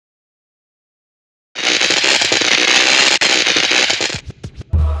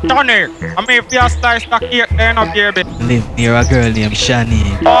Johnny, I mean if you slice the cake then up baby. Live near a girl named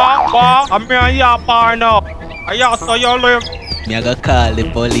Shani. What? I'm here your par now. I saw you live. Me I go call the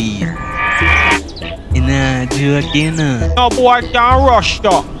police. You know, joke, you know. No boy can rush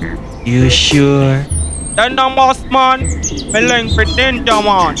though. You sure? Then the boss man, me link with Ninja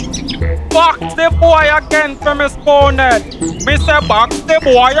man. Box the boy again from his bonnet. Me say box the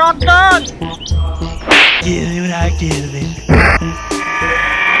boy again. Kill him, I kill him.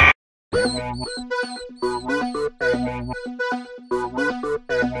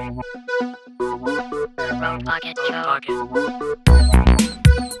 Brokepocket show.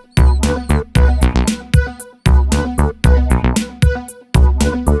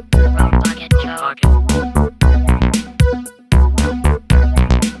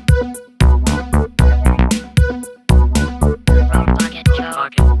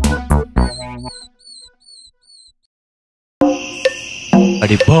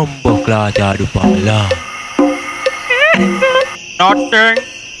 The bumbo clot are the Pamela. Nothing.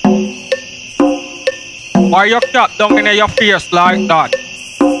 Why you cap down in your face like that?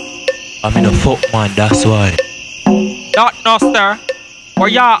 I'm in a fuck man, that's why. That no sir. Why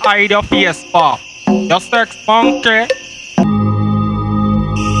you hide your face for? Your sex monkey?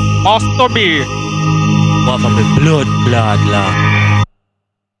 Must to be. What from the blood clot la.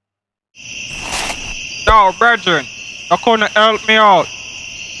 Yo, brethren, you couldn't help me out.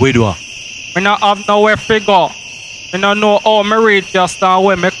 Wait what? Me not have nowhere to go. Me not know how me reach just and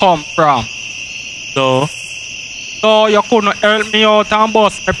where me come from. So you couldn't help me out and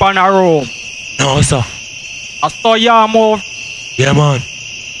bust me on a room. no sir. I saw you move. Yeah man.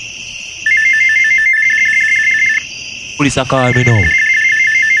 Police are calling me now.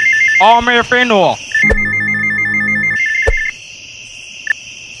 How me if you know?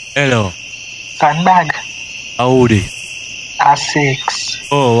 Hello. Sandbag. How they? A6.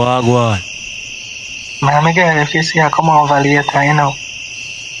 Oh, what go on? My girl, if you see her come over later, you know.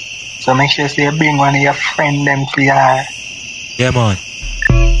 So make sure you bring one of your friend them for you. Yeah man.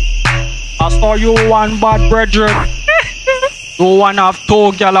 I saw you one bad brethren. You one have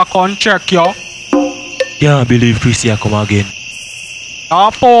two gyal come check you. Can't believe Chrissy come again.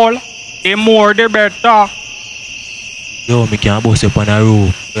 Now Paul, the more the better. Yo, me can't bust up on a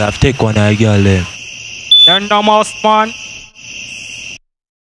roof. We have to take one of the girl them. Then the most man.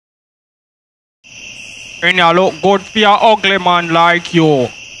 And you look good for your ugly man like you.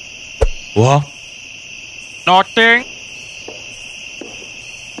 What? Nothing.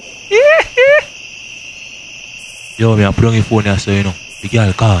 Yo, me a put on your phone here so you know. The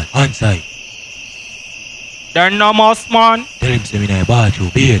girl call. Answer. Then the most man. Tell him say me in the bathroom.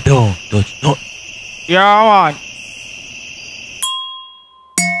 Be don't touch nothing. Yeah man.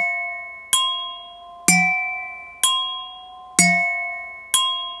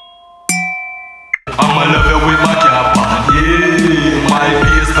 I'ma love you with my cap on, yeah. My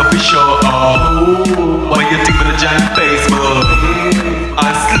face no be show up. Why you think me the giant Facebook? I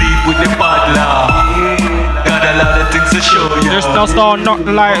sleep with the paddler. Got a lot of things to show you. This no sound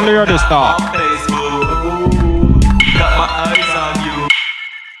nothing like lyric stuff. Got my eyes on you.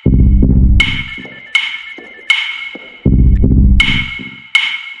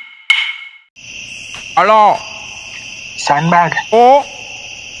 Hello. Sandbag. Oh.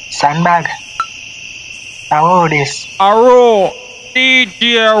 Sandbag. How old is? Aro.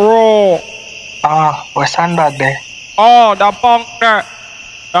 DJ Ro. Where's Sandbag there? Oh, the punk there.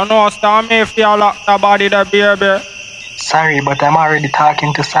 You know, stand me if you lock the body there, baby. Sorry, but I'm already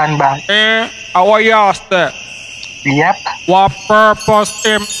talking to Sandbag. How are you asked there? Yep. What purpose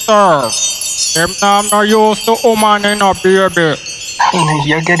him serve? Him not no use to woman in a baby.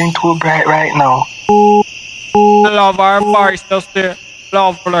 You're getting too bright right now. I love our voice to stay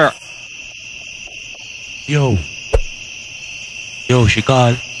lovely. Yo. Yo, she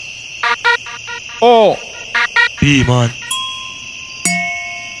call. Oh, B man.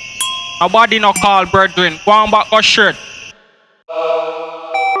 nobody no call brethren. Go on back go shit.